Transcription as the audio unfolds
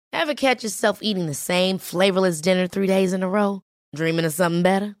Ever catch yourself eating the same flavorless dinner 3 days in a row? Dreaming of something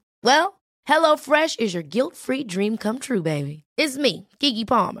better? Well, HelloFresh is your guilt-free dream come true, baby. It's me, Keke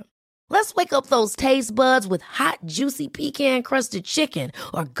Palmer. Let's wake up those taste buds with hot, juicy pecan-crusted chicken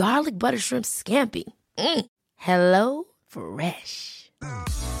or garlic butter shrimp scampi. Hello Fresh.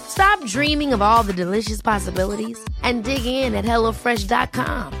 Stop dreaming of all the delicious possibilities and dig in at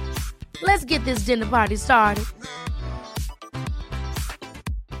HelloFresh.com. Let's get this dinner party started.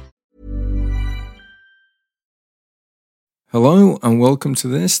 Hello and welcome to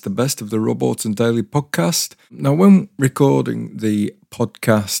the Best of the Auton Daily podcast. Now, when recording the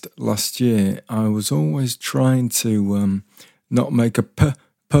podcast last year, I was always trying to not make a p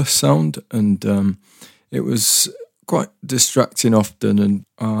sound, and it was quite distracting often, and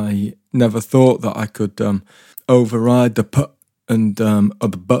I never thought that I could override the p and or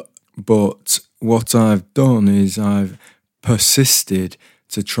the but. But what I've done is I've persisted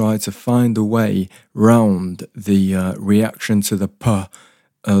to try to find a way round the reaction to the p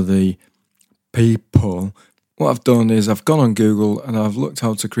of the people. What I've done is I've gone on Google and I've looked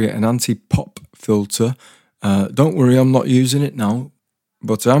how to create an anti-pop filter. Don't worry, I'm not using it now,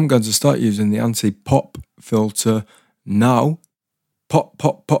 but I'm going to start using the anti-pop filter now. Pop,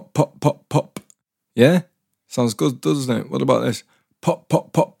 pop, pop, pop, pop, pop. Yeah? Sounds good, doesn't it? What about this? Pop,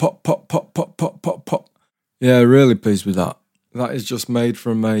 pop, pop, pop, pop, pop, pop, pop, pop, pop. Yeah, really pleased with that. That is just made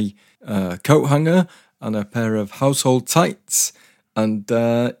from a coat hanger and a pair of household tights. And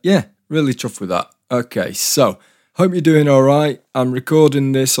yeah, really chuffed with that. Okay, so hope you're doing all right. I'm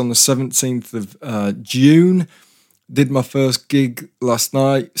recording this on the 17th of June. Did my first gig last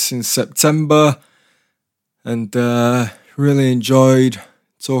night since September. And really enjoyed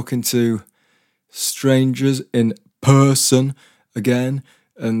talking to strangers in person again.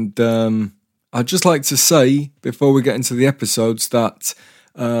 And I'd just like to say, before we get into the episodes, that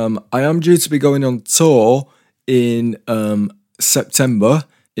I am due to be going on tour in September.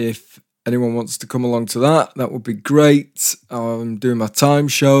 If anyone wants to come along to that, that would be great. I'm doing my time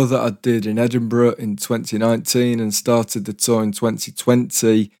show that I did in Edinburgh in 2019 and started the tour in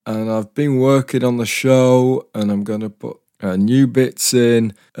 2020. And I've been working on the show and I'm going to put new bits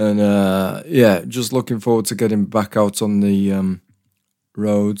in. And yeah, just looking forward to getting back out on the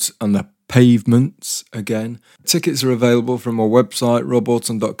roads and the pavements again. Tickets are available from my website,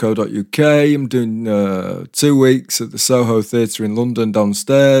 robauton.co.uk. I'm doing 2 weeks at the Soho Theatre in London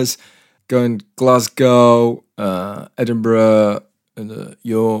downstairs, going Glasgow, Edinburgh, and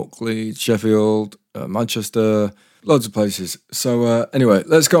York, Leeds, Sheffield, Manchester, loads of places. So anyway,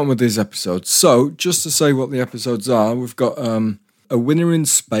 let's get on with these episodes. So just to say what the episodes are, we've got a winner in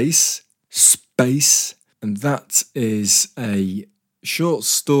space, and that is a short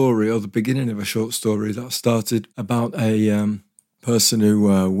story, or the beginning of a short story that started about a person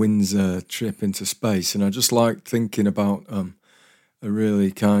who wins a trip into space. And I just like thinking about a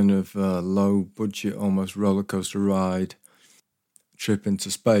really kind of low budget, almost roller coaster ride trip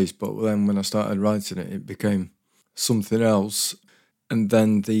into space. But then when I started writing it, it became something else. And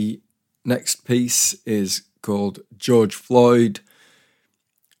then the next piece is called George Floyd,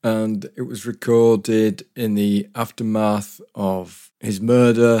 and it was recorded in the aftermath of his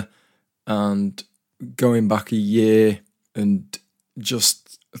murder and going back a year and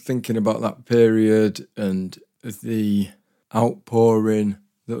just thinking about that period and the outpouring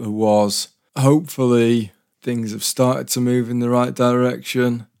that there was. Hopefully things have started to move in the right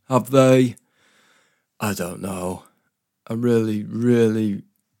direction. Have they? I don't know. I really, really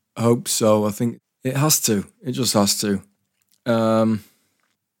hope so. I think it has to. It just has to.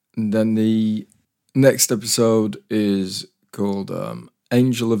 And then the next episode is called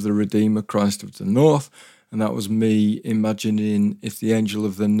Angel of the Redeemer, Christ of the North. And that was me imagining if the Angel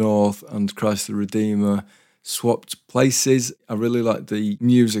of the North and Christ the Redeemer swapped places. I really like the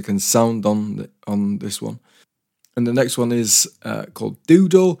music and sound on this one. And the next one is called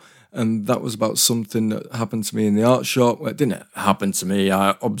Doodle. And that was about something that happened to me in the art shop. Well, it didn't happen to me.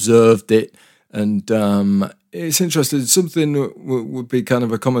 I observed it. And it's interesting. Something that would be kind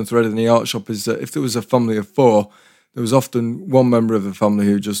of a common thread in the art shop is that if there was a family of four, there was often one member of the family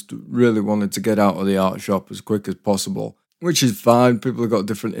who just really wanted to get out of the art shop as quick as possible, which is fine. People have got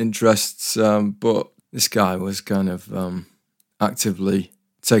different interests, but this guy was kind of actively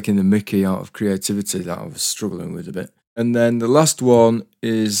taking the mickey out of creativity that I was struggling with a bit. And then the last one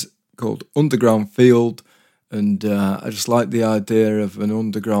is called Underground Field, and I just like the idea of an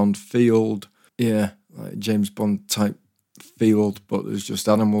underground field. Yeah, like James Bond type field, but there's just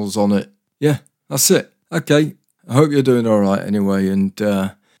animals on it. Yeah, that's it. Okay, I hope you're doing all right anyway, and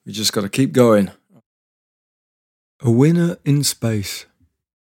we just got to keep going. A winner in space.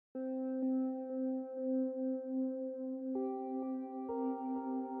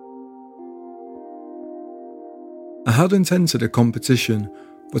 I hadn't entered a competition,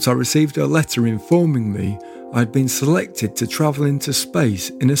 but I received a letter informing me I'd been selected to travel into space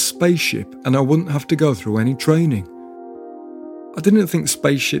in a spaceship and I wouldn't have to go through any training. I didn't think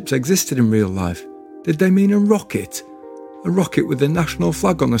spaceships existed in real life. Did they mean a rocket? A rocket with the national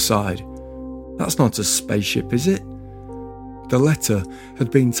flag on the side? That's not a spaceship, is it? The letter had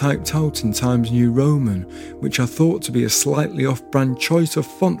been typed out in Times New Roman, which I thought to be a slightly off-brand choice of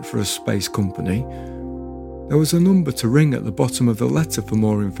font for a space company. There was a number to ring at the bottom of the letter for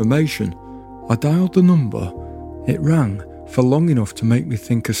more information. I dialed the number. It rang for long enough to make me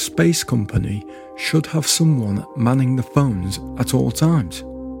think a space company should have someone manning the phones at all times.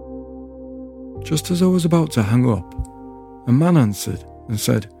 Just as I was about to hang up, a man answered and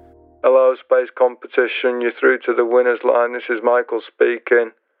said, "Hello, space competition. You're through to the winner's line. This is Michael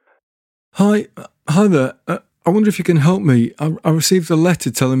speaking." Hi there. I wonder if you can help me. I received a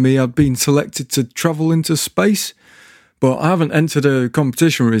letter telling me I'd been selected to travel into space, but I haven't entered a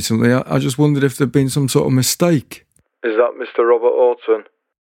competition recently. I just wondered if there'd been some sort of mistake. Is that Mr. Robert Auton?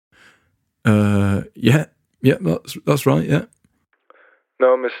 Yeah, that's right, yeah.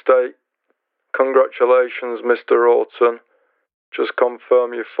 No mistake. Congratulations, Mr. Auton. Just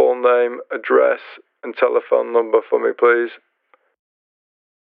confirm your full name, address, and telephone number for me, please.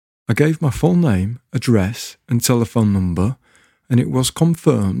 I gave my full name, address, and telephone number, and it was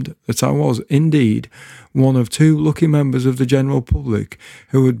confirmed that I was indeed one of 2 lucky members of the general public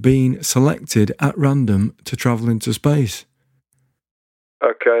who had been selected at random to travel into space.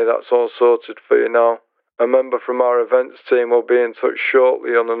 Okay, that's all sorted for you now. A member from our events team will be in touch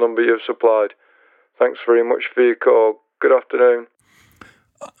shortly on the number you've supplied. Thanks very much for your call. Good afternoon.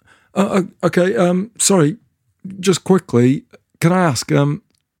 Okay, sorry, just quickly, can I ask,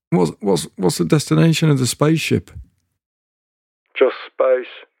 what's the destination of the spaceship? Just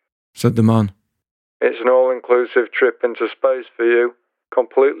space, said the man. It's an all-inclusive trip into space for you,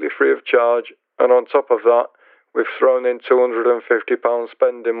 completely free of charge, and on top of that, we've thrown in £250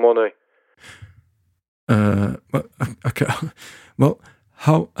 spending money. Okay. Well,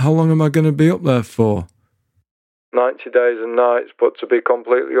 how long am I going to be up there for? 90 days and nights, but to be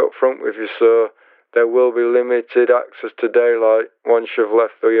completely upfront with you, sir, there will be limited access to daylight once you've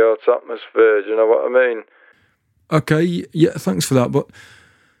left the Earth's atmosphere. Do you know what I mean? Okay, yeah, thanks for that, but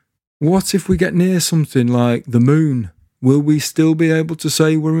what if we get near something like the moon? Will we still be able to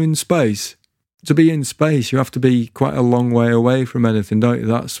say we're in space? To be in space, you have to be quite a long way away from anything, don't you?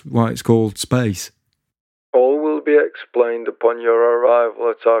 That's why it's called space. All will be explained upon your arrival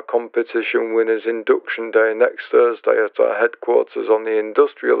at our competition winners induction day next Thursday at our headquarters on the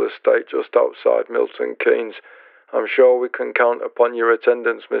industrial estate just outside Milton Keynes. I'm sure we can count upon your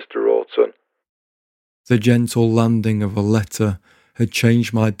attendance, Mr. Auton. The gentle landing of a letter had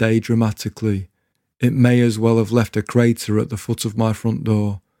changed my day dramatically. It may as well have left a crater at the foot of my front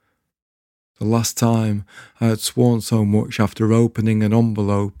door. The last time I had sworn so much after opening an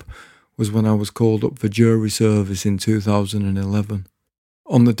envelope was when I was called up for jury service in 2011.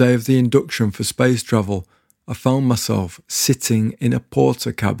 On the day of the induction for space travel, I found myself sitting in a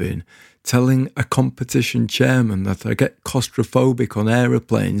porter cabin telling a competition chairman that I get claustrophobic on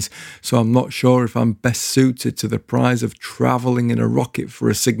aeroplanes, so I'm not sure if I'm best suited to the prize of travelling in a rocket for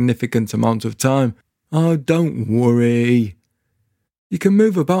a significant amount of time. Oh, don't worry. You can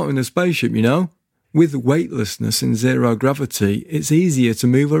move about in a spaceship, you know. With weightlessness and zero gravity, it's easier to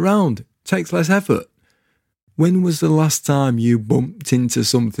move around. Takes less effort. When was the last time you bumped into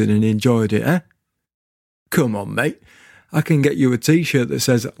something and enjoyed it, eh? Come on, mate. I can get you a t-shirt that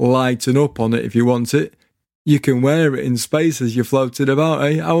says "Lighten Up" on it if you want it. You can wear it in space as you're floating about,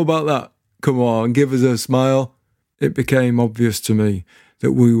 eh? How about that? Come on, give us a smile. It became obvious to me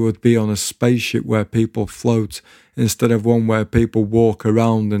that we would be on a spaceship where people float instead of one where people walk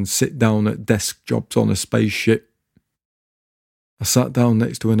around and sit down at desk jobs on a spaceship. I sat down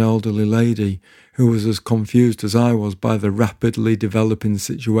next to an elderly lady who was as confused as I was by the rapidly developing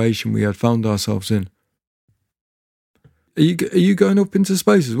situation we had found ourselves in. Are you going up into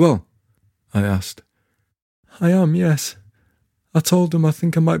space as well? I asked. I am, yes. I told them I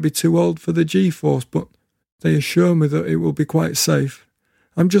think I might be too old for the G-force, but they assure me that it will be quite safe.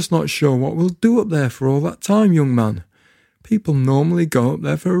 I'm just not sure what we'll do up there for all that time, young man. People normally go up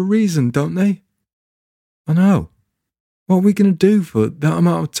there for a reason, don't they? I know. What are we going to do for that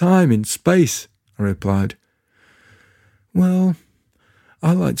amount of time in space? I replied. Well,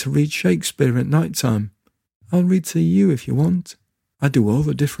 I like to read Shakespeare at night time. I'll read to you if you want. I do all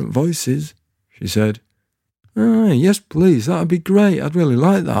the different voices, she said. Yes, please, that'd be great. I'd really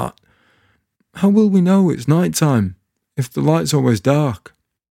like that. How will we know it's night time if the light's always dark?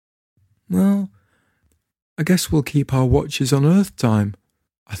 Well, I guess we'll keep our watches on Earth time.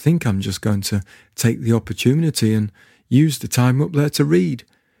 I think I'm just going to take the opportunity and use the time up there to read.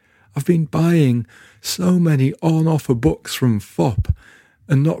 I've been buying so many on-offer books from FOP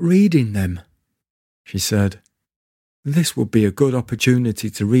and not reading them," she said. "This would be a good opportunity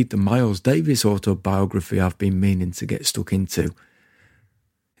to read the Miles Davis autobiography I've been meaning to get stuck into.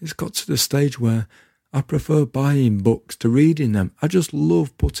 It's got to the stage where I prefer buying books to reading them. I just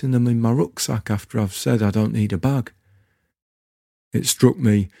love putting them in my rucksack after I've said I don't need a bag." It struck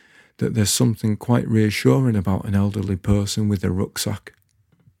me that there's something quite reassuring about an elderly person with a rucksack.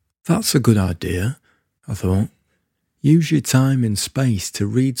 That's a good idea, I thought. Use your time in space to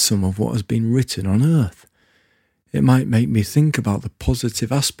read some of what has been written on Earth. It might make me think about the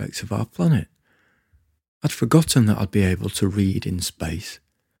positive aspects of our planet. I'd forgotten that I'd be able to read in space.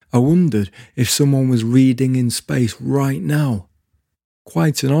 I wondered if someone was reading in space right now.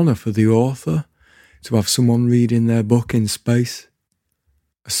 Quite an honour for the author to have someone reading their book in space.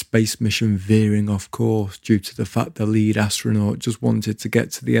 A space mission veering off course due to the fact the lead astronaut just wanted to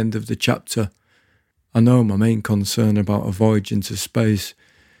get to the end of the chapter. I know my main concern about a voyage into space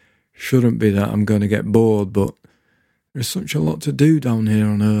shouldn't be that I'm going to get bored, but there's such a lot to do down here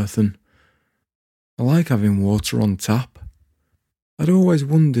on Earth, and I like having water on tap. I'd always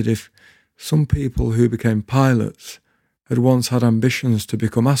wondered if some people who became pilots had once had ambitions to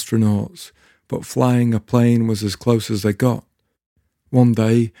become astronauts, but flying a plane was as close as they got. One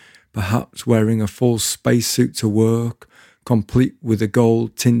day, perhaps wearing a full spacesuit to work, complete with a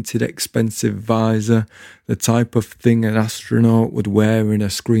gold-tinted expensive visor, the type of thing an astronaut would wear in a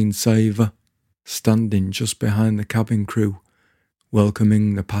screensaver, standing just behind the cabin crew,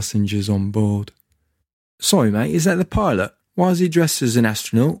 welcoming the passengers on board. "Sorry, mate, is that the pilot? Why is he dressed as an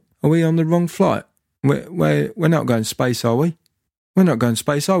astronaut? Are we on the wrong flight? We're not going to space, are we? We're not going to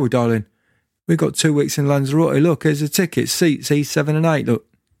space, are we, darling? We've got 2 weeks in Lanzarote. Look, here's a ticket, seats E7 and 8, look."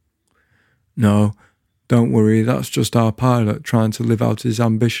 "No, don't worry, that's just our pilot trying to live out his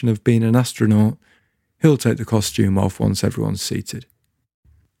ambition of being an astronaut. He'll take the costume off once everyone's seated."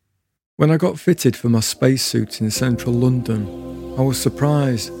 When I got fitted for my spacesuit in central London, I was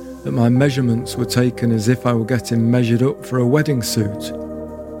surprised that my measurements were taken as if I were getting measured up for a wedding suit.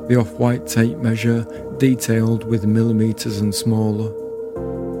 The off-white tape measure detailed with millimetres and smaller.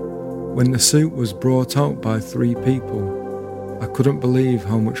 When the suit was brought out by 3 people, I couldn't believe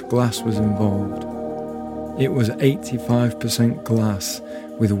how much glass was involved. It was 85% glass,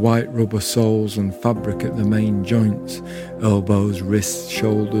 with white rubber soles and fabric at the main joints, elbows, wrists,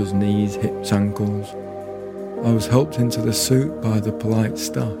 shoulders, knees, hips, ankles. I was helped into the suit by the polite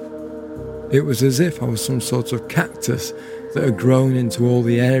staff. It was as if I was some sort of cactus that had grown into all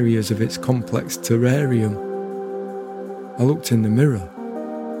the areas of its complex terrarium. I looked in the mirror.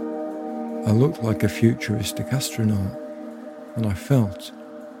 I looked like a futuristic astronaut, and I felt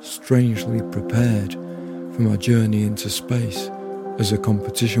strangely prepared for my journey into space as a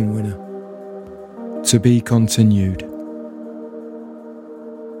competition winner. To be continued.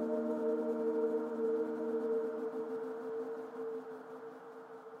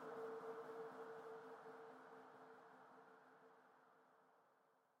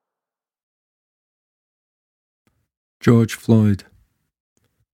 George Floyd.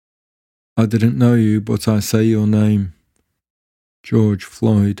 I didn't know you, but I say your name. George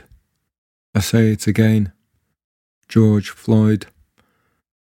Floyd. I say it again. George Floyd.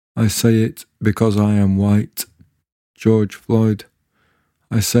 I say it because I am white. George Floyd.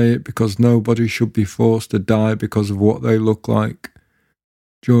 I say it because nobody should be forced to die because of what they look like.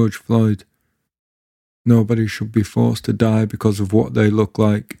 George Floyd. Nobody should be forced to die because of what they look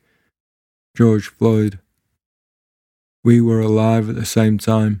like. George Floyd. We were alive at the same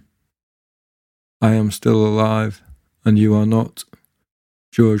time. I am still alive, and you are not.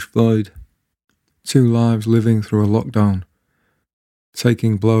 George Floyd. 2 lives living through a lockdown,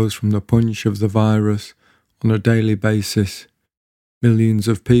 taking blows from the punch of the virus on a daily basis. Millions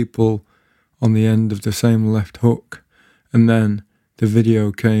of people on the end of the same left hook, and then the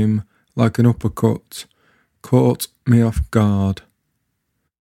video came like an uppercut, caught me off guard.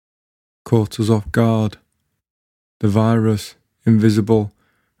 Caught us off guard. The virus, invisible,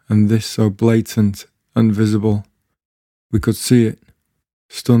 and this so blatant and visible. We could see it,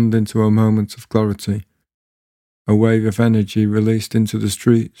 stunned into a moment of clarity, a wave of energy released into the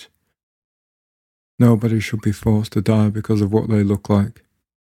streets. Nobody should be forced to die because of what they look like.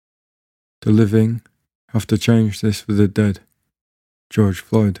 The living have to change this for the dead. George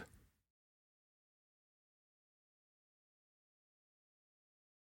Floyd.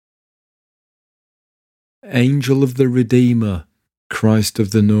 Angel of the Redeemer, Christ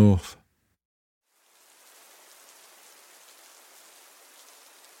of the North.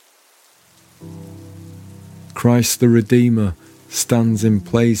 Christ the Redeemer stands in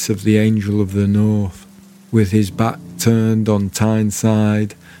place of the angel of the north, with his back turned on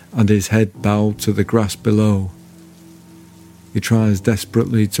Tyneside and his head bowed to the grass below. He tries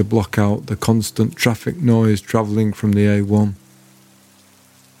desperately to block out the constant traffic noise travelling from the A1.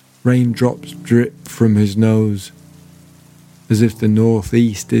 Raindrops drip from his nose, as if the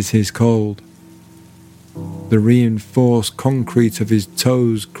northeast is his cold. The reinforced concrete of his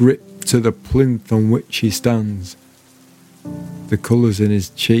toes grip to the plinth on which he stands. The colours in his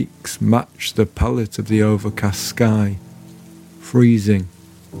cheeks match the palette of the overcast sky, freezing,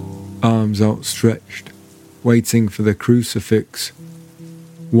 arms outstretched, waiting for the crucifix.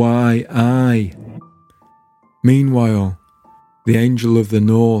 Why I? Meanwhile, the angel of the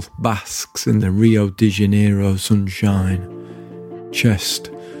north basks in the Rio de Janeiro sunshine,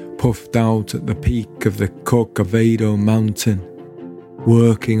 chest puffed out at the peak of the Corcovado mountain,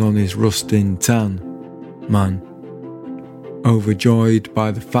 working on his rusting tan, man, overjoyed by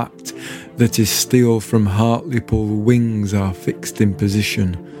the fact that his steel from Hartlepool wings are fixed in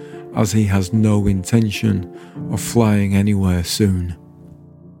position, as he has no intention of flying anywhere soon.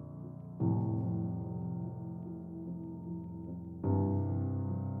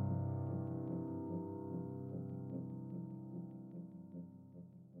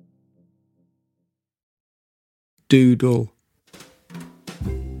 Doodle.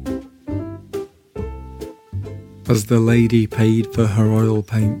 As the lady paid for her oil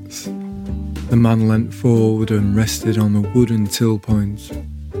paints, the man leant forward and rested on the wooden till point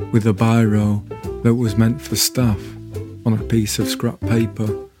with a biro that was meant for staff on a piece of scrap paper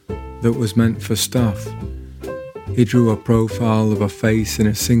that was meant for staff. He drew a profile of a face in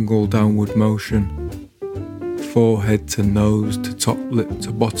a single downward motion, forehead to nose to top lip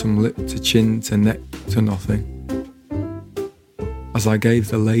to bottom lip to chin to neck to nothing. As I gave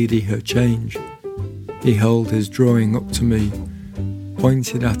the lady her change, he held his drawing up to me,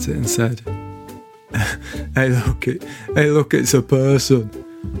 pointed at it and said, Hey look, it's a person.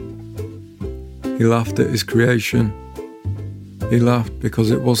 He laughed at his creation. He laughed because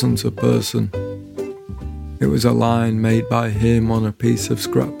it wasn't a person. It was a line made by him on a piece of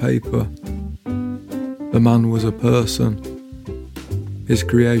scrap paper. The man was a person. His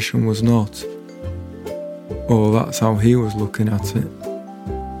creation was not. Or that's how he was looking at it.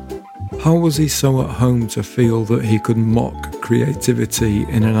 How was he so at home to feel that he could mock creativity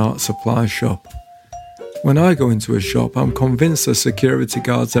in an art supply shop? When I go into a shop, I'm convinced the security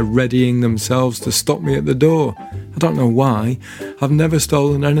guards are readying themselves to stop me at the door. I don't know why. I've never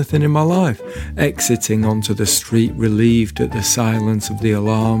stolen anything in my life. Exiting onto the street, relieved at the silence of the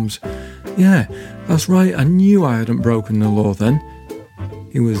alarms. Yeah, that's right, I knew I hadn't broken the law then.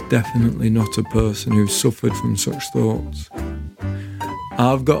 He was definitely not a person who suffered from such thoughts.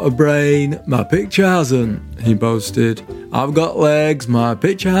 I've got a brain, my picture hasn't, he boasted. I've got legs, my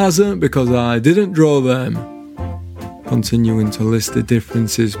picture hasn't because I didn't draw them. Continuing to list the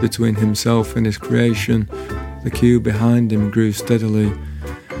differences between himself and his creation, the queue behind him grew steadily.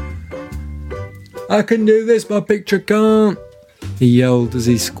 I can do this, my picture can't, he yelled as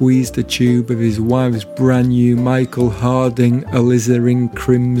he squeezed the tube of his wife's brand new Michael Harding alizarin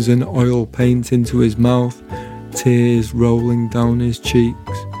crimson oil paint into his mouth, tears rolling down his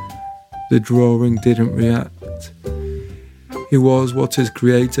cheeks. The drawing didn't react. He was what his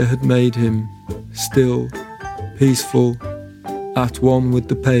creator had made him, still, peaceful, at one with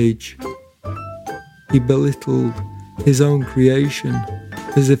the page. He belittled his own creation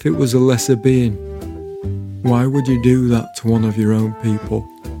as if it was a lesser being. Why would you do that to one of your own people?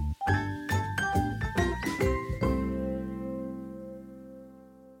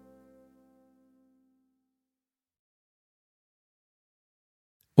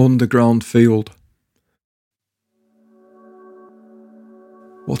 Underground field.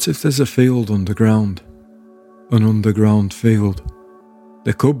 What if there's a field underground? An underground field?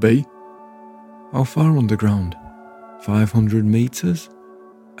 There could be. How far underground? 500 metres?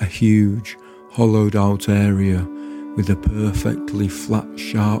 A huge, hollowed out area with a perfectly flat,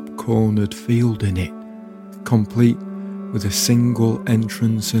 sharp-cornered field in it, complete with a single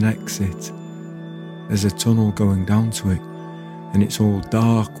entrance and exit. There's a tunnel going down to it, and it's all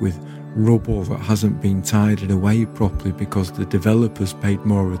dark with rubble that hasn't been tidied away properly because the developers paid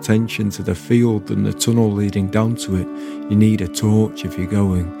more attention to the field than the tunnel leading down to it. You need a torch if you're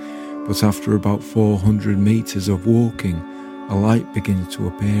going, but after about 400 metres of walking, a light begins to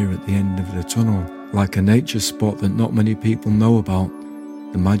appear at the end of the tunnel, like a nature spot that not many people know about.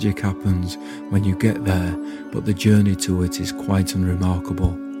 The magic happens when you get there, but the journey to it is quite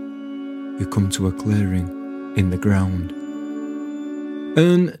unremarkable. You come to a clearing in the ground.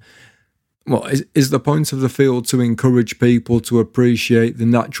 And What, is the point of the field to encourage people to appreciate the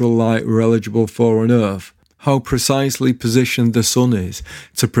natural light we're eligible for on Earth? How precisely positioned the sun is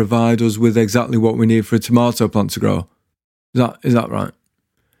to provide us with exactly what we need for a tomato plant to grow? Is that right?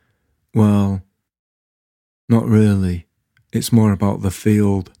 Well, not really. It's more about the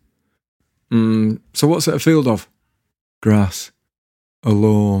field. So what's it a field of? Grass. A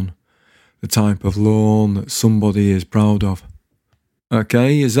lawn. The type of lawn that somebody is proud of.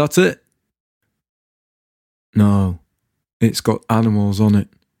 Okay, is that it? No, it's got animals on it.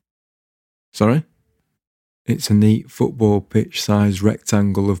 Sorry? It's a neat football pitch-sized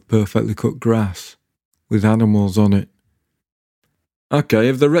rectangle of perfectly cut grass, with animals on it. Okay,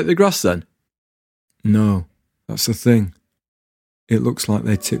 have they wrecked the grass then? No, that's the thing. It looks like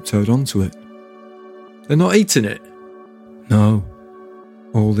they tiptoed onto it. They're not eating it? No.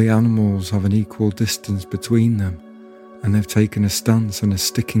 All the animals have an equal distance between them, and they've taken a stance and are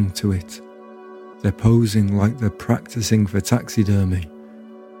sticking to it. They're posing like they're practicing for taxidermy.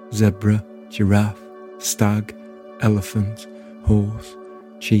 Zebra, giraffe, stag, elephant, horse,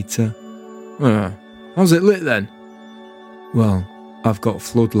 cheetah. How's it lit then? Well, I've got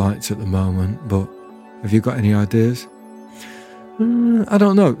floodlights at the moment, but have you got any ideas? I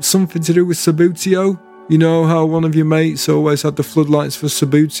don't know, something to do with Sabutio? You know how one of your mates always had the floodlights for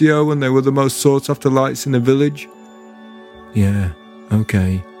Sabutio and they were the most sought after lights in the village? Yeah,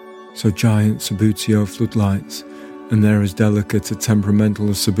 okay. So giant Sabutio floodlights, and they're as delicate and temperamental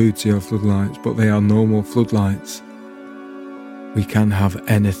as Sabutio floodlights, but they are normal floodlights. We can have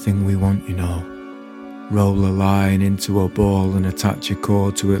anything we want, you know. Roll a line into a ball and attach a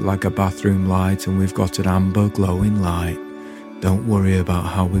cord to it like a bathroom light, and we've got an amber glowing light. Don't worry about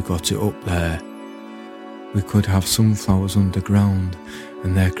how we got it up there. We could have sunflowers underground,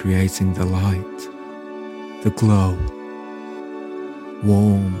 and they're creating the light, the glow,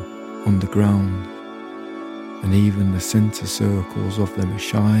 warm underground, and even the centre circles of them are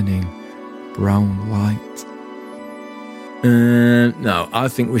shining brown light. No, I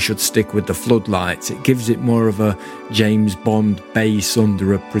think we should stick with the floodlights. It gives it more of a James Bond base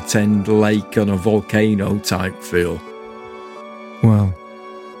under a pretend lake on a volcano type feel. Well,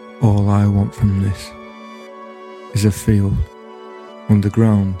 all I want from this is a field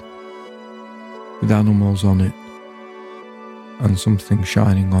underground with animals on it and something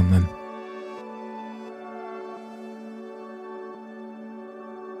shining on them.